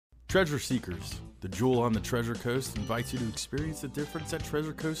Treasure Seekers, the jewel on the Treasure Coast, invites you to experience the difference at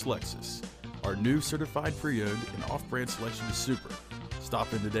Treasure Coast Lexus. Our new certified pre-owned and off-brand selection is super.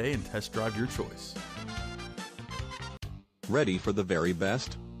 Stop in today and test drive your choice. Ready for the very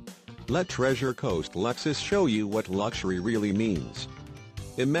best? Let Treasure Coast Lexus show you what luxury really means.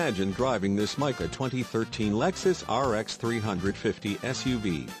 Imagine driving this Mica 2013 Lexus RX 350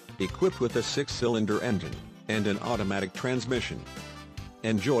 SUV, equipped with a 6-cylinder engine and an automatic transmission.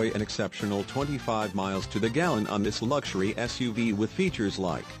 Enjoy an exceptional 25 miles to the gallon on this luxury SUV with features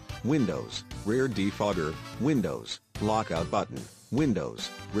like windows, rear defogger, windows, lockout button, windows,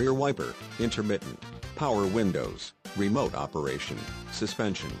 rear wiper, intermittent, power windows, remote operation,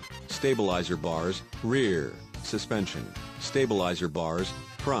 suspension, stabilizer bars, rear, suspension, stabilizer bars,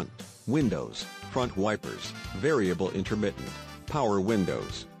 front, windows, front wipers, variable intermittent, power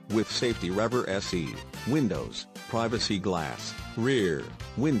windows, with safety rever SE, windows, privacy glass, rear,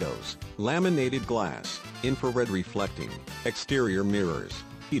 windows, laminated glass, infrared reflecting, exterior mirrors,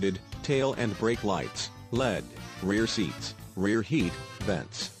 heated, tail and brake lights, LED, rear seats, rear heat,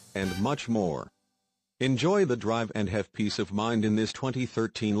 vents, and much more. Enjoy the drive and have peace of mind in this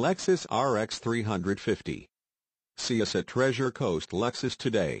 2013 Lexus RX 350. See us at Treasure Coast Lexus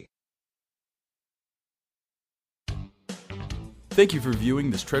today. Thank you for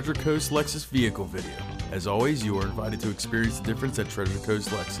viewing this Treasure Coast Lexus vehicle video. As always, you are invited to experience the difference at Treasure Coast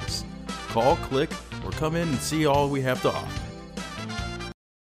Lexus. Call, click, or come in and see all we have to offer.